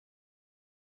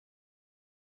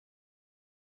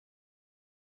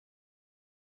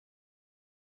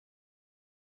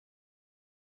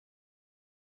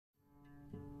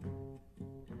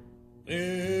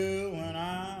Still, when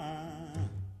I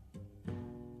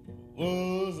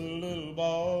was a little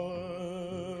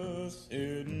boy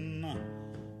sitting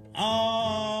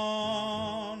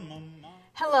on my mind.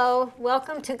 Hello,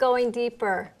 welcome to Going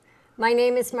Deeper. My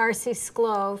name is Marcy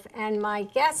Sklove, and my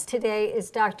guest today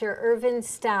is Dr. Ervin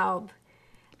Staub.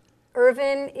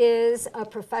 Ervin is a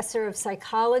professor of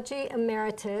psychology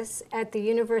emeritus at the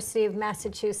University of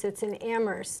Massachusetts in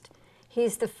Amherst.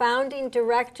 He's the founding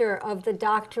director of the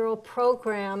doctoral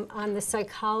program on the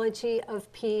psychology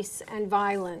of peace and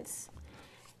violence.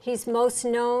 He's most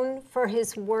known for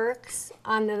his works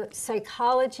on the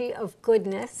psychology of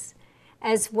goodness,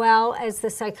 as well as the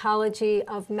psychology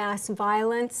of mass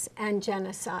violence and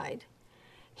genocide.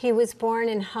 He was born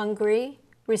in Hungary,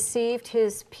 received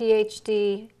his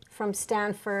PhD from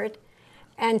Stanford,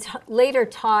 and later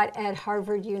taught at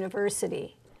Harvard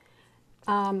University.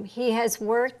 He has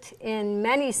worked in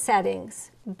many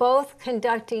settings, both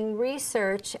conducting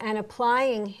research and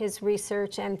applying his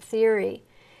research and theory.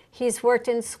 He's worked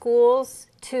in schools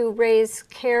to raise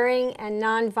caring and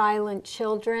nonviolent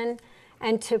children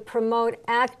and to promote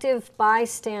active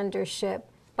bystandership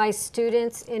by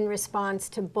students in response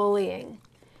to bullying.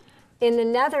 In the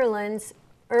Netherlands,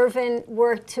 Ervin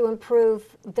worked to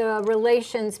improve the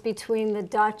relations between the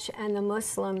Dutch and the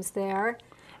Muslims there.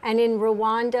 And in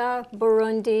Rwanda,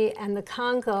 Burundi, and the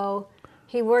Congo,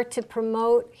 he worked to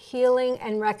promote healing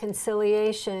and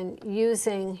reconciliation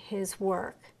using his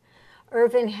work.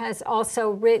 Ervin has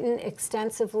also written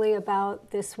extensively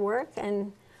about this work,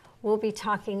 and we'll be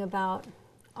talking about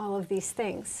all of these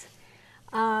things.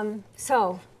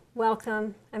 So,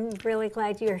 welcome. I'm really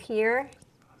glad you're here.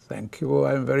 Thank you.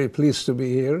 I'm very pleased to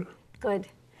be here. Good.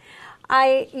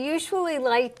 I usually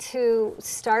like to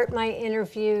start my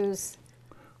interviews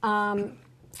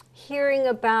hearing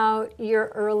about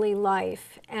your early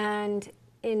life, and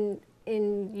in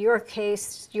your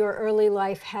case, your early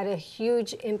life had a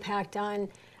huge impact on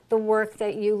the work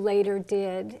that you later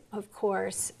did, of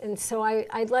course. And so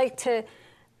I'd like to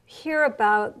hear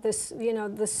about this,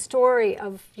 the story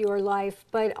of your life,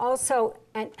 but also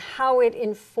and how it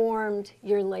informed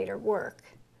your later work.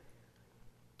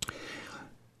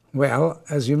 Well,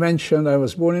 as you mentioned, I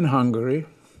was born in Hungary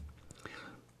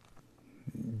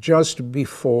just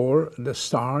before the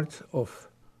start of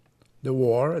the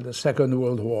war, the Second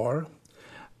World War.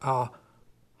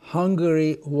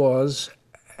 Hungary was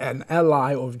an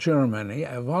ally of Germany,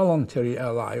 a voluntary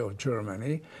ally of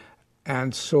Germany,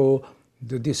 and so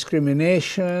the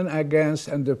discrimination against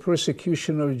and the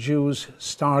persecution of Jews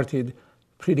started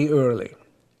pretty early.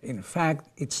 In fact,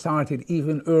 it started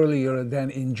even earlier than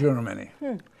in Germany.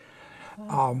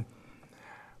 Wow.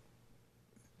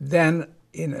 Then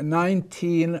in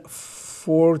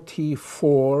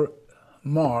 1944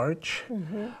 March,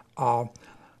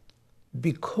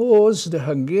 because the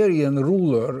Hungarian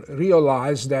ruler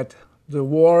realized that the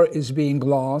war is being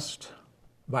lost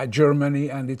by Germany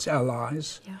and its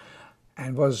allies,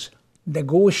 and was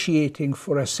negotiating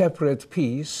for a separate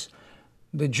peace,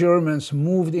 the Germans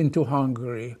moved into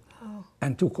Hungary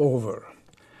and took over.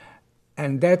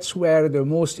 And that's where the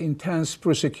most intense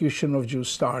persecution of Jews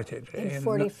started. In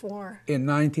 1944. In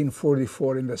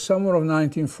 1944, in the summer of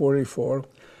 1944,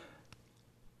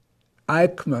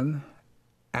 Eichmann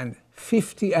and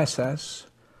 50 SS,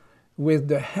 with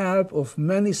the help of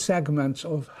many segments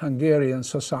of Hungarian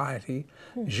society,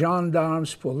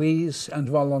 gendarmes, police, and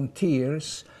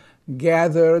volunteers,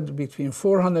 gathered between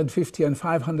 450 and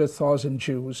 500,000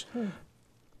 Jews,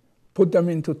 put them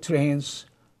into trains,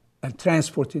 and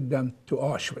transported them to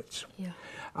Auschwitz.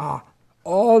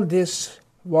 All this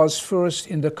was first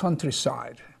in the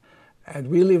countryside, and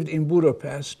we lived in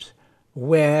Budapest,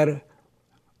 where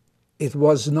it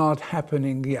was not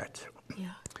happening yet.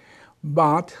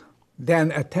 But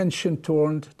then attention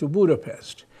turned to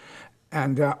Budapest,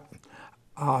 and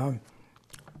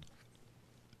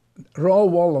Raoul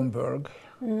Wallenberg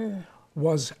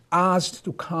was asked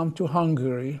to come to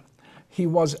Hungary. He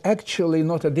was actually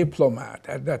not a diplomat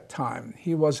at that time.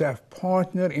 He was a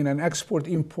partner in an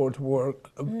export-import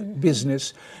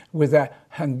business with a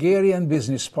Hungarian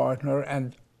business partner,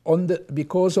 and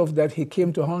because of that, he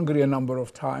came to Hungary a number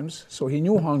of times. So he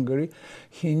knew Hungary,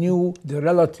 he knew the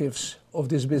relatives of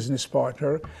this business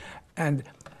partner, and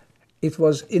it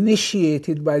was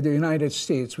initiated by the United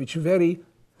States, which very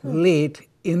late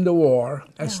in the war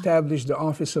established the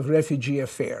Office of Refugee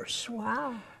Affairs.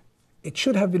 Wow. It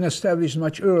should have been established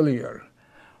much earlier.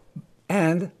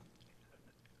 And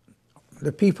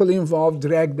the people involved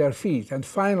dragged their feet. And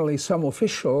finally, some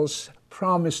officials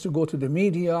promised to go to the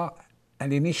media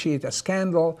and initiate a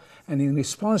scandal. And in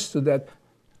response to that,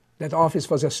 that office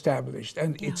was established.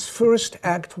 And its first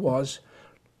act was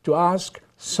to ask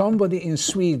somebody in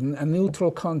Sweden, a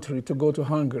neutral country, to go to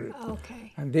Hungary.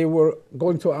 Okay. And they were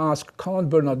going to ask Count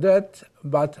Bernadette,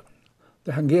 but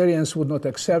the Hungarians would not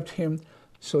accept him.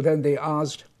 So then they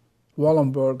asked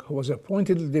Wallenberg, who was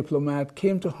appointed a diplomat,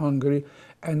 came to Hungary,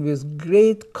 and with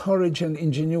great courage and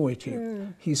ingenuity,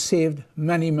 he saved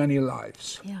many, many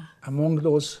lives. Yeah. Among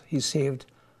those he saved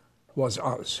was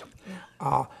us.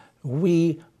 Yeah.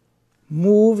 We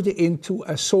moved into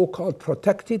a so-called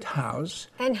protected house.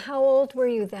 And how old were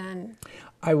you then?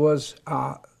 I was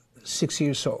 6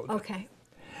 years old. Okay.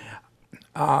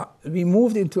 We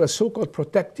moved into a so-called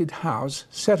protected house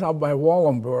set up by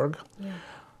Wallenberg,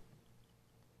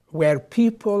 where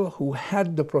people who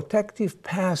had the protective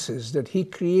passes that he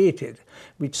created,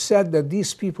 which said that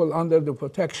these people are under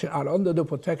the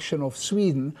protection of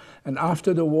Sweden, and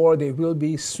after the war they will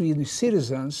be Swedish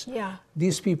citizens,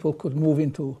 these people could move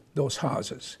into those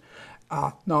houses.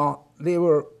 Now, they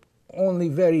were only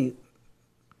the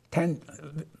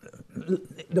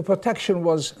protection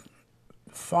was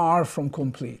far from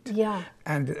complete. Yeah.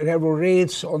 And there were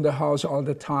raids on the house all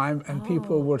the time, and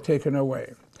people were taken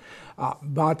away.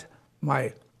 But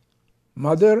my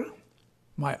mother,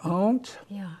 my aunt,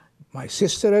 my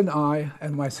sister and I,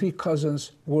 and my 3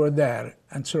 cousins were there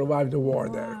and survived the war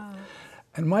there.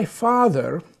 And my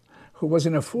father, who was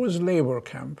in a forced labor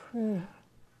camp,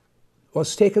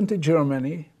 was taken to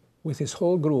Germany with his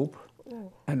whole group,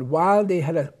 and while they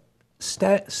had a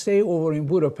stay over in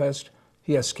Budapest,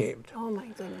 he escaped. Oh my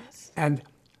goodness. And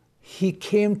he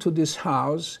came to this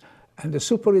house, and the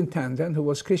superintendent, who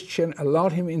was Christian,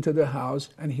 allowed him into the house,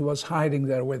 and he was hiding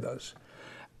there with us.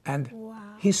 And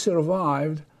he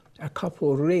survived a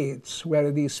couple of raids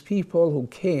where these people who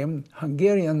came,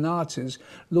 Hungarian Nazis,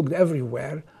 looked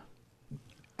everywhere,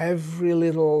 every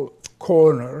little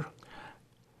corner,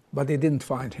 but they didn't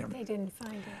find him. They didn't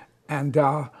find him. And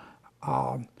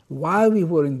while we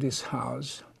were in this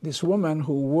house, this woman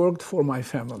who worked for my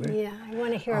family, I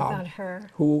want to hear about her.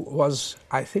 who was,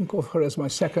 I think of her as my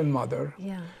second mother.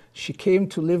 She came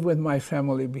to live with my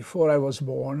family before I was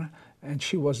born, and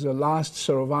she was the last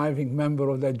surviving member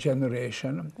of that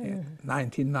generation. In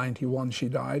 1991 she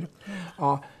died.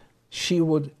 She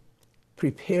would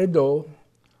prepare dough,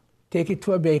 take it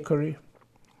to a bakery,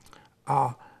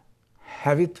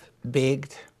 have it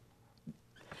baked,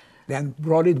 then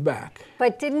brought it back.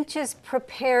 But didn't just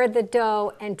prepare the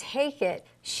dough and take it.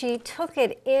 She took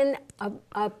it in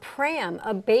a pram,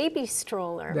 a baby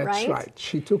stroller, right? That's right.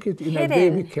 She took it in a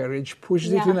baby carriage,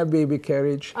 pushed it in a baby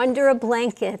carriage. Under a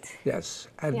blanket. Yes.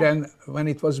 And then when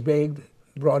it was baked,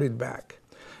 brought it back.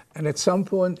 And at some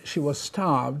point, she was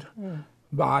stopped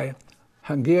by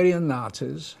Hungarian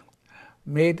Nazis,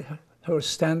 made her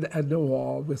stand at the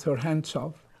wall with her hands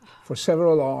up for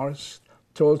several hours,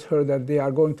 told her that they are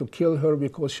going to kill her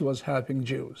because she was helping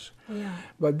Jews.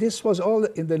 But this was all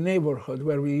in the neighborhood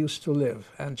where we used to live,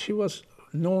 and she was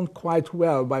known quite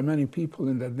well by many people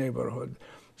in that neighborhood.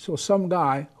 So some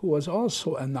guy who was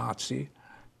also a Nazi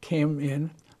came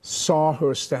in, saw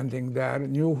her standing there,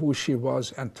 knew who she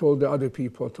was, and told the other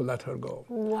people to let her go.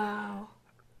 Wow.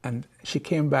 And she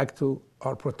came back to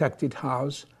our protected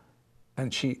house,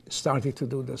 and she started to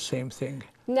do the same thing.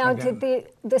 Now, again.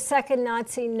 did the second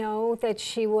Nazi know that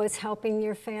she was helping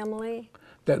your family?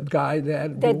 That guy there?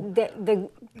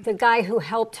 The guy who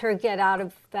helped her get out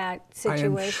of that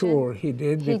situation? I am sure he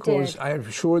did, because I am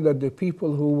sure that the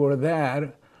people who were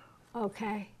there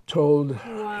told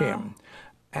him.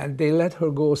 And they let her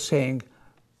go saying,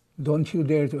 "Don't you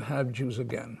dare to help Jews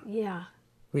again."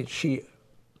 Which she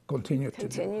continued to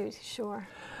do. Sure.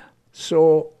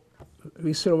 So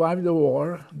we survived the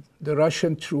war. The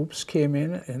Russian troops came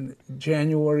in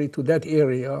January to that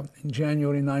area in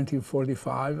January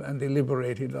 1945, and they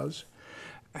liberated us.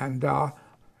 And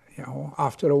you know,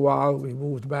 after a while, we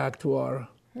moved back to our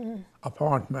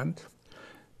apartment,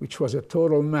 which was a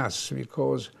total mess,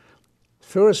 because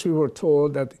first we were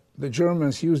told that the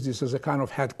Germans used this as a kind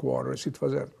of headquarters. It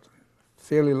was a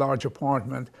fairly large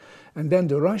apartment. And then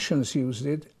the Russians used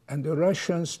it, and the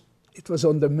Russians, it was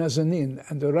on the mezzanine,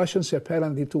 and the Russians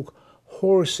apparently took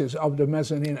horses up the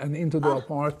mezzanine and into the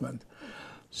apartment.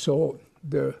 So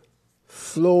the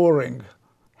flooring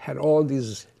had all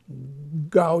these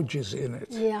gouges in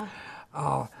it.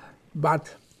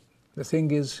 But the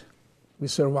thing is, we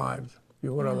survived. We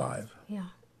were alive.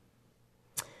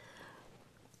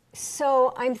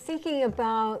 So I'm thinking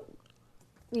about,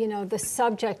 you know, the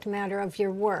subject matter of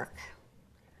your work,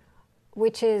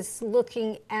 which is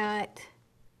looking at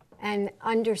and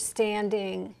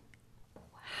understanding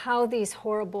how these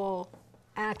horrible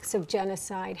acts of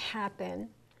genocide happen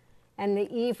and the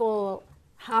evil,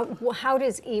 how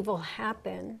does evil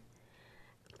happen?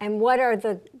 And what are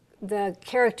the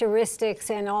characteristics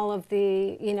and all of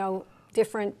the,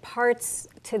 different parts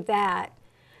to that?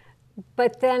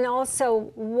 But then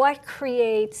also, what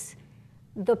creates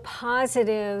the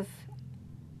positive,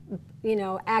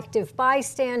 active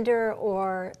bystander,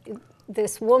 or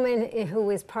this woman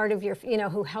who is part of your,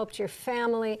 who helped your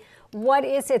family? What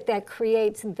is it that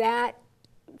creates that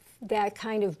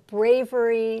kind of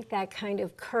bravery, that kind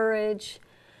of courage,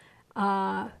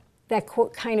 that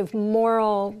kind of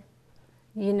moral,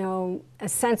 a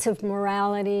sense of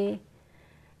morality?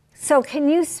 So can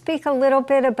you speak a little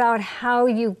bit about how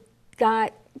you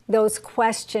got those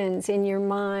questions in your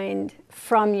mind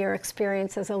from your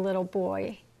experience as a little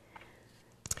boy?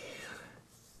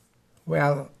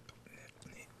 Well,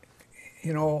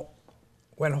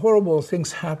 when horrible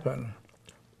things happen,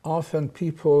 often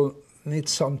people need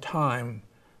some time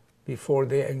before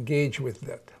they engage with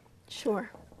that. Sure.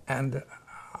 And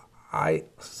I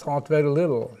thought very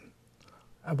little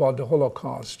about the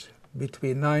Holocaust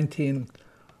between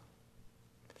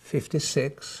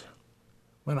 1956,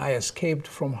 when I escaped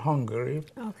from Hungary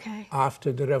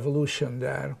after the revolution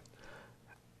there,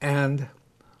 and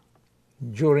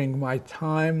during my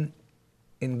time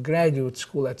in graduate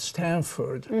school at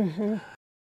Stanford.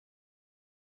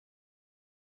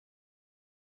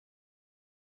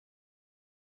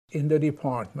 In the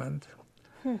department,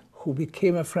 who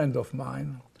became a friend of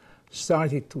mine,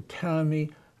 started to tell me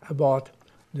about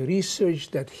the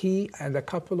research that he and a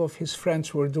couple of his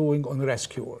friends were doing on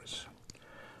rescuers.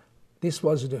 This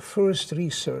was the first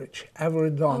research ever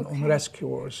done on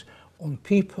rescuers, on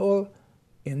people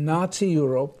in Nazi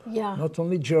Europe, not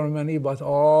only Germany, but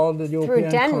all the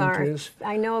European countries.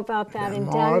 I know about that in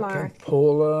Denmark. And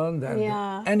Poland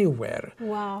and anywhere.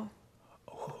 Wow.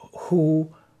 Who,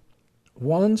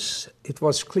 once it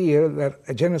was clear that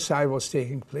a genocide was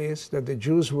taking place, that the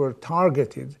Jews were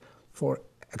targeted for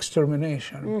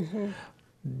extermination,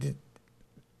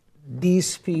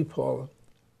 these people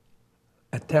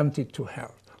attempted to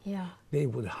help. They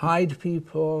would hide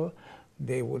people.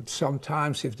 They would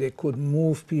sometimes, if they could,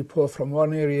 move people from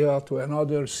one area to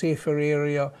another, safer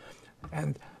area.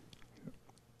 And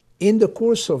in the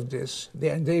course of this,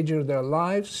 they endangered their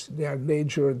lives, they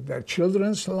endangered their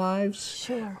children's lives.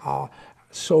 Sure.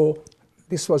 So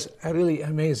this was a really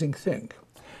amazing thing.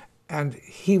 And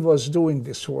he was doing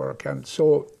this work. And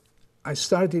so I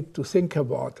started to think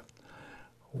about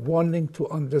wanting to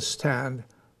understand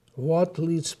what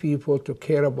leads people to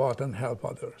care about and help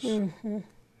others.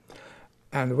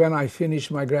 And when I finished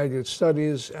my graduate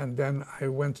studies, and then I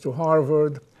went to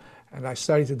Harvard, and I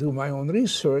started to do my own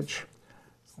research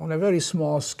on a very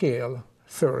small scale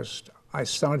first, I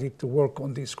started to work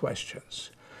on these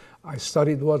questions. I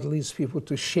studied what leads people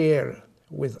to share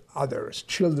with others,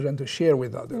 children to share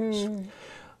with others.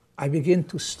 I began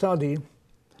to study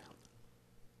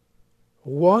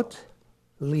what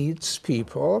leads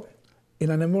people in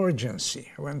an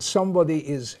emergency, when somebody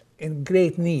is in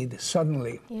great need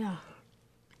suddenly,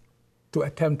 to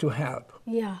attempt to help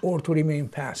or to remain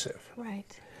passive.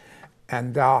 Right.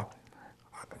 And,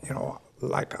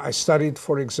 like I studied,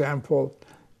 for example,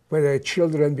 whether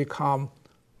children become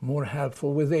more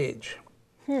helpful with age.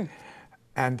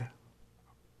 And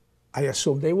I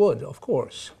assumed they would, of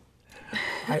course.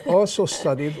 I also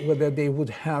studied whether they would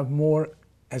have more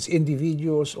as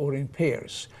individuals or in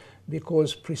pairs,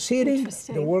 because preceding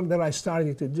the work that I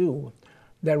started to do,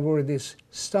 there were these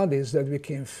studies that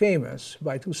became famous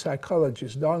by two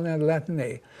psychologists, Darnell and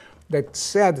Latney, that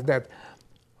said that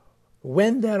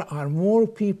when there are more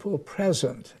people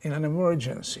present in an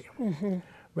emergency,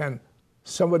 when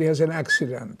somebody has an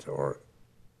accident or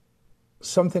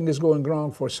something is going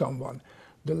wrong for someone,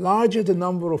 the larger the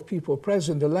number of people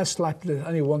present, the less likely that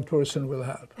any one person will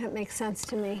help. That makes sense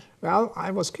to me. Well,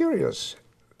 I was curious.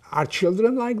 Are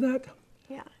children like that?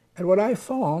 Yeah. And what I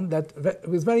found that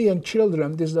with very young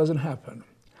children, this doesn't happen.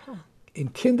 In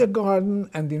kindergarten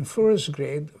and in first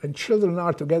grade, when children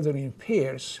are together in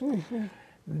pairs,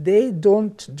 they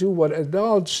don't do what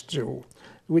adults do,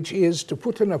 which is to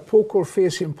put on a poker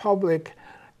face in public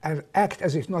and act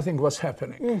as if nothing was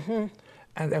happening.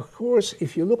 And of course,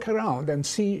 if you look around and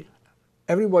see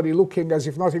everybody looking as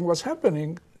if nothing was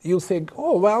happening, you think,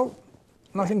 oh, well,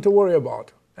 nothing to worry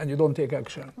about, and you don't take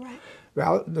action. Right.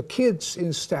 Well, the kids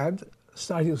instead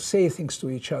started to say things to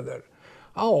each other.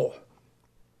 Oh,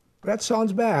 that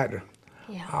sounds bad.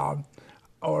 Yeah.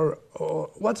 Or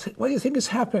what do you think is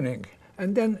happening?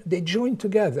 And then they join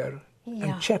together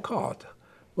and check out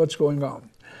what's going on.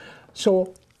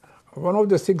 So one of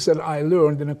the things that I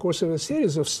learned in the course of a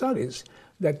series of studies,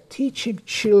 that teaching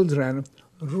children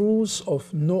rules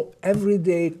of no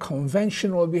everyday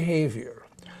conventional behavior.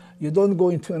 You don't go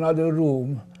into another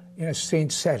room in a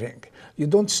strange setting. You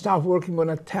don't stop working on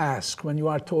a task when you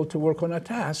are told to work on a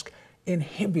task.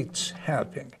 Inhibits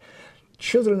helping.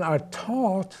 Children are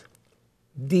taught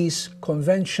these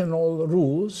conventional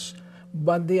rules,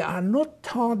 but they are not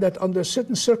taught that under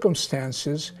certain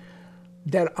circumstances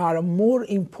there are more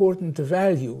important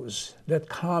values that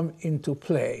come into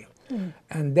play,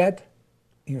 and that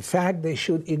in fact they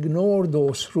should ignore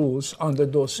those rules under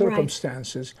those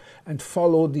circumstances and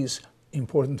follow these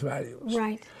important values.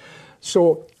 Right.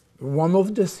 So one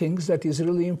of the things that is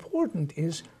really important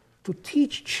is to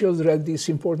teach children these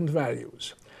important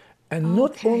values, and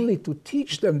not only to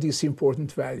teach them these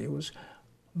important values,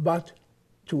 but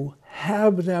to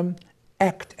help them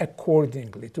act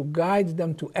accordingly, to guide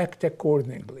them to act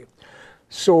accordingly.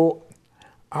 So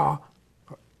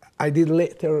I did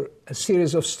later a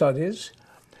series of studies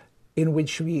in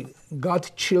which we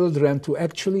got children to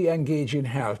actually engage in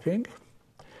helping,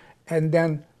 and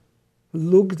then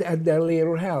looked at their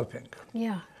later helping.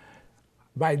 Yeah.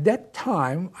 By that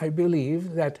time, I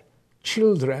believe that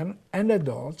children and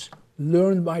adults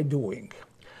learn by doing.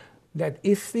 That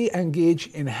if we engage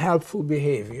in helpful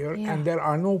behavior and there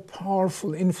are no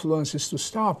powerful influences to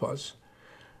stop us,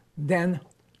 then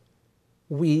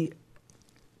we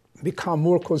become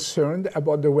more concerned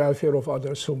about the welfare of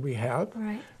others whom we help.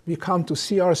 Right. We come to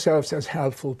see ourselves as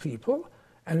helpful people,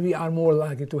 and we are more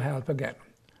likely to help again.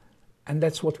 And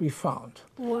that's what we found.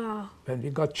 Wow. When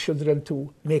we got children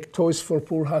to make toys for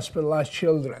poor hospitalized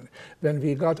children, when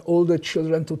we got older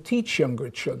children to teach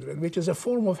younger children, which is a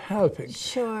form of helping,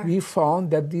 Sure. we found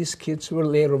that these kids were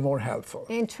later more helpful.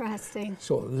 Interesting.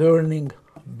 So learning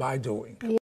by doing.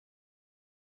 Yeah.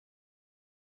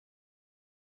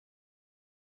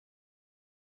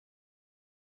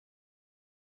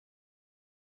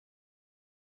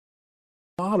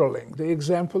 Modeling the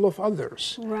example of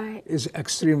others is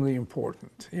extremely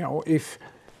important. You know, if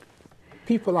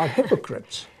people are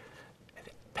hypocrites,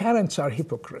 parents are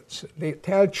hypocrites. They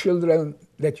tell children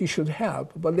that you should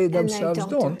help, but they themselves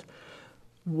don't.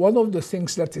 One of the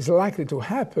things that is likely to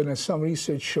happen, as some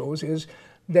research shows, is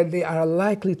that they are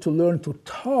likely to learn to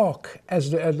talk as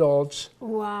the adults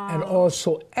and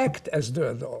also act as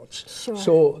the adults. Sure.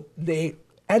 So they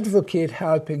advocate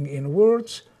helping in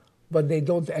words, but they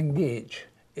don't engage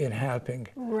in helping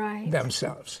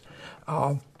themselves.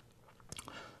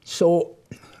 So,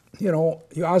 you know,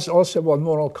 you asked also about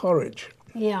moral courage.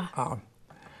 Yeah. I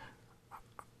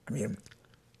mean,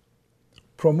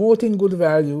 promoting good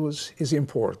values is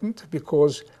important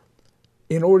because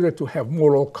in order to have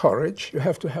moral courage, you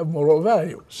have to have moral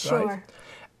values, right?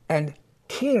 And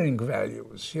caring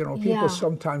values. You know, people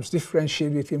sometimes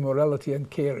differentiate between morality and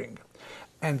caring.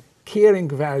 And caring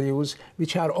values,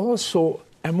 which are also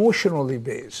emotionally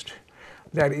based,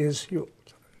 that is,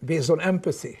 based on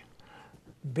empathy,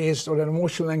 based on an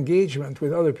emotional engagement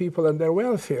with other people and their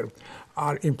welfare,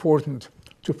 are important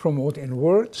to promote in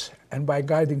words and by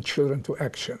guiding children to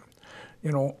action.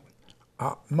 You know,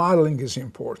 modeling is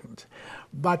important.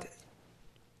 But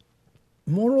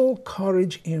moral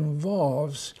courage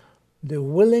involves the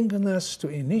willingness to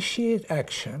initiate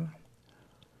action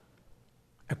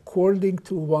according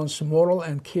to one's moral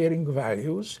and caring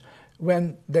values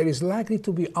when there is likely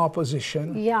to be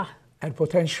opposition and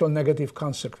potential negative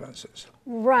consequences.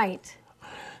 Right.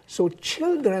 So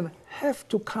children have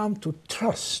to come to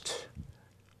trust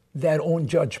their own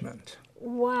judgment.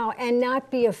 Wow, and not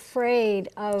be afraid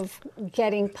of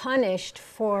getting punished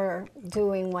for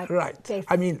doing what they...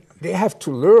 I mean, they have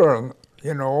to learn,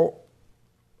 you know,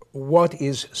 what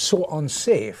is so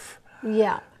unsafe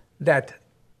that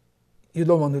you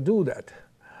don't want to do that.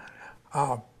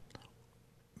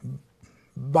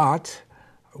 But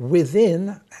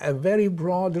within a very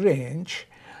broad range,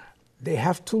 they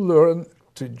have to learn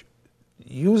to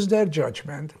use their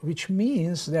judgment, which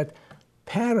means that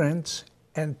parents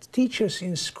and teachers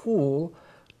in school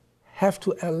have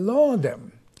to allow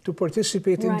them to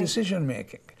participate in decision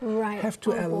making, have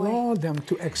to allow them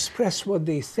to express what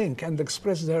they think and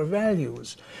express their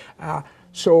values.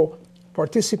 So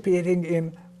participating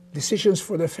in decisions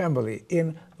for the family,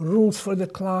 in rules for the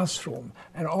classroom,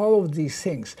 and all of these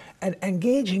things, and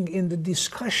engaging in the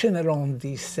discussion around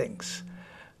these things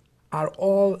are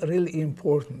all really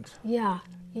important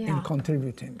in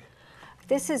contributing.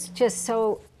 This is just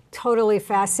so totally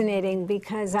fascinating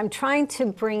because I'm trying to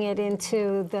bring it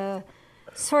into the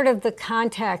sort of the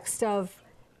context of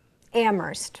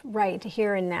Amherst, right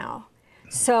here and now.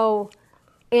 So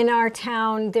in our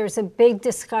town, there's a big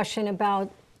discussion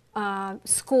about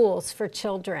schools for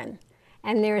children.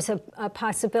 And there's a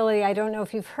possibility, I don't know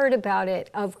if you've heard about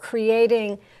it, of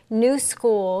creating new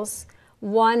schools,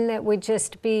 one that would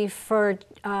just be for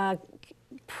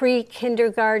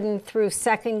pre-kindergarten through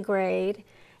 2nd grade,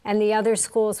 and the other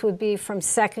schools would be from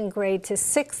 2nd grade to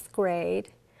 6th grade.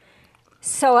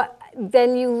 So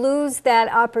then you lose that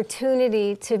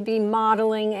opportunity to be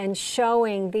modeling and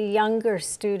showing the younger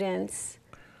students.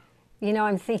 You know,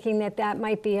 I'm thinking that that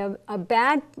might be a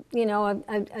bad, you know,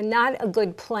 not a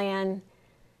good plan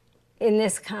in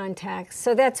this context.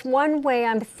 So that's one way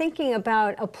I'm thinking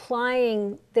about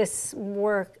applying this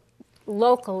work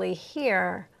locally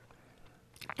here.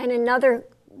 And another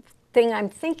thing I'm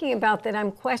thinking about that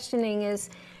I'm questioning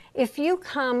is, if you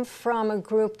come from a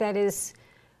group that is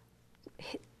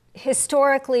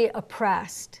historically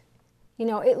oppressed, you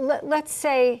know, let's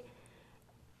say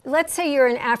you're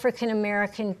an African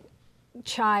American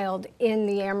child in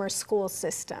the Amherst school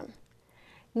system.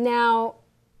 Now,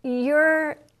 you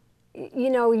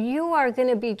are going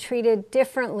to be treated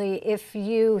differently if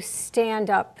you stand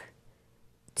up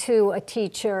to a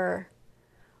teacher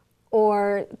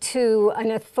or to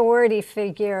an authority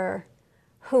figure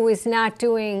who is not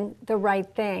doing the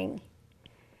right thing.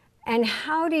 And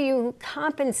how do you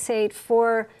compensate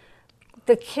for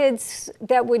the kids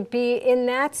that would be in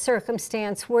that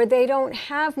circumstance where they don't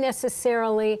have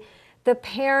necessarily the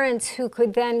parents who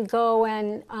could then go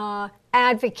and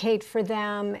advocate for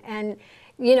them, and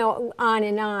you know,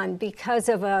 on because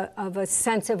of a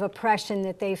sense of oppression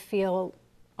that they feel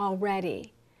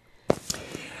already?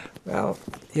 Well,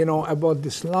 you know, about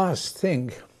this last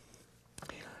thing,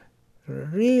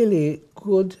 really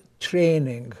good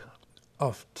training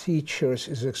of teachers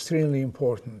is extremely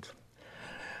important.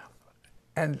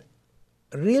 And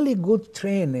really good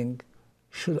training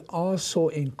should also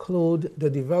include the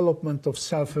development of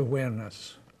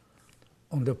self-awareness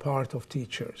on the part of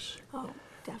teachers. Oh,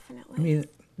 definitely. I mean,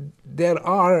 there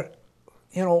are,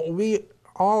 you know, we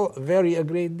all vary a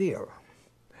great deal.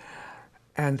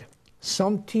 And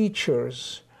some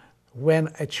teachers, when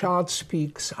a child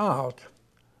speaks out,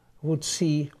 would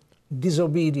see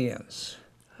disobedience,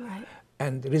 right,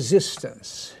 and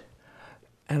resistance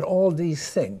and all these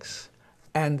things.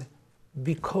 And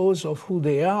because of who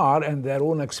they are and their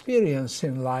own experience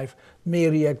in life, may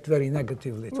react very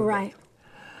negatively to right. that.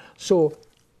 So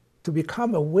to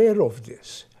become aware of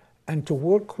this and to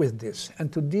work with this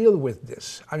and to deal with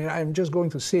this, I mean, I'm just going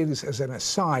to say this as an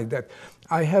aside, that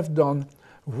I have done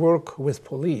work with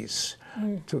police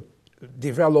to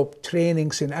develop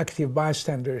trainings in active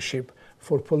bystandership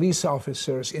for police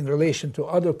officers in relation to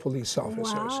other police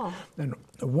officers. Wow. And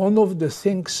one of the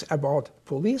things about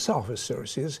police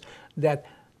officers is that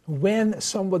when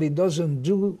somebody doesn't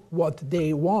do what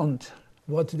they want,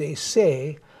 what they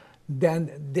say, then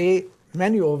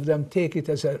many of them take it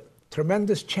as a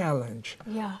tremendous challenge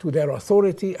to their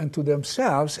authority and to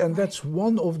themselves, and that's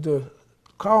one of the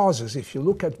causes. If you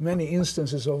look at many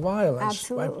instances of violence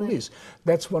by police,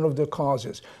 that's one of the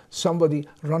causes. Somebody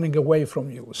running away from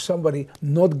you, somebody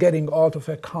not getting out of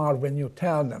a car when you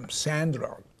tell them,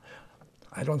 Sandra,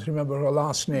 I don't remember her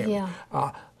last name,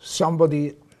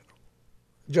 somebody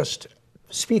just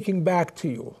speaking back to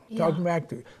you, talking back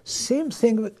to you. Same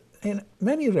thing in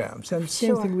many realms, and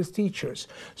same thing with teachers.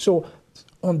 So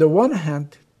on the one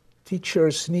hand,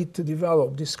 teachers need to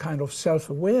develop this kind of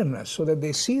self-awareness so that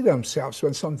they see themselves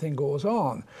when something goes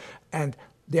on and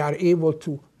they are able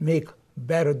to make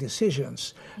better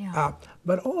decisions.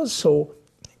 But also,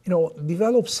 you know,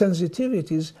 develop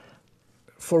sensitivities,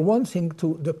 for one thing,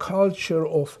 to the culture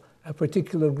of a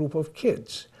particular group of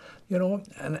kids. You know,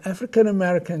 an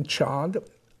African-American child,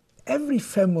 every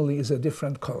family is a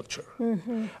different culture.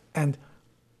 And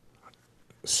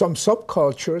some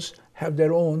subcultures have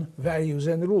their own values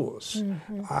and rules.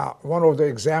 One of the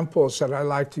examples that I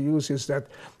like to use is that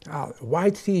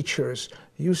white teachers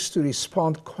used to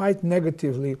respond quite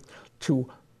negatively to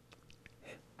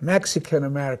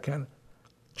Mexican-American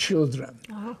children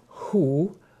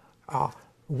who,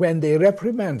 when they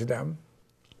reprimand them,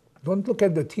 don't look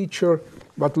at the teacher,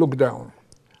 but look down.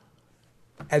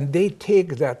 And they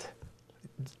take that.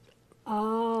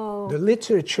 The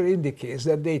literature indicates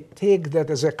that they take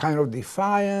that as a kind of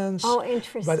defiance. Oh,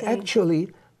 interesting. But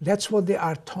actually, that's what they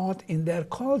are taught in their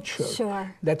culture.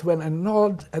 Sure. That when an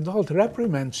adult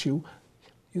reprimands you,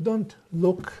 you don't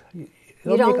look. You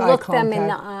don't make look eye contact, them in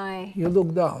the eye. You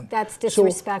look down. That's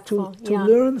disrespectful. So to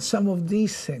learn some of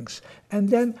these things, and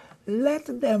then let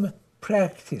them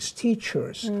practice,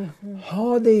 teachers,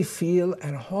 how they feel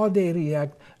and how they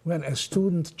react when a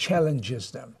student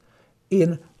challenges them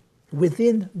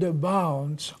within the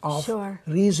bounds of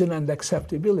reason and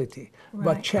acceptability,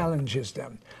 but challenges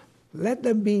them. Let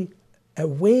them be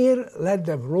aware, let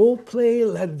them role play,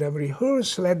 let them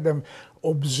rehearse, let them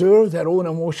observe their own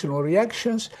emotional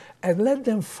reactions, and let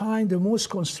them find the most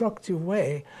constructive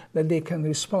way that they can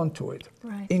respond to it,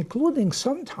 right. including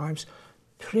sometimes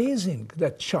praising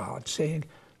that child, saying,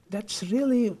 that's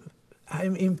really,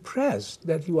 I'm impressed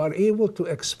that you are able to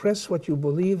express what you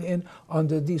believe in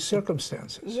under these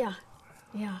circumstances. Yeah,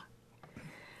 yeah.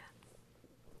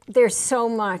 There's so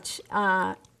much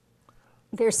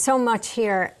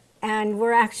here, and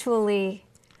we're actually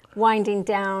winding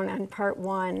down on part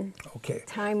one. Okay.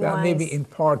 Time-wise. Well, maybe in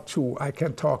part two, I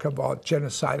can talk about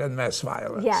genocide and mass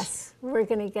violence. Yes, we're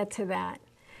going to get to that.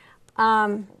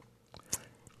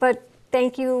 But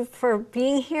thank you for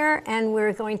being here, and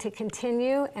we're going to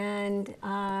continue, and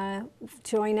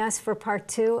join us for part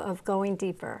two of Going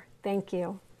Deeper. Thank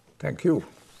you. Thank you.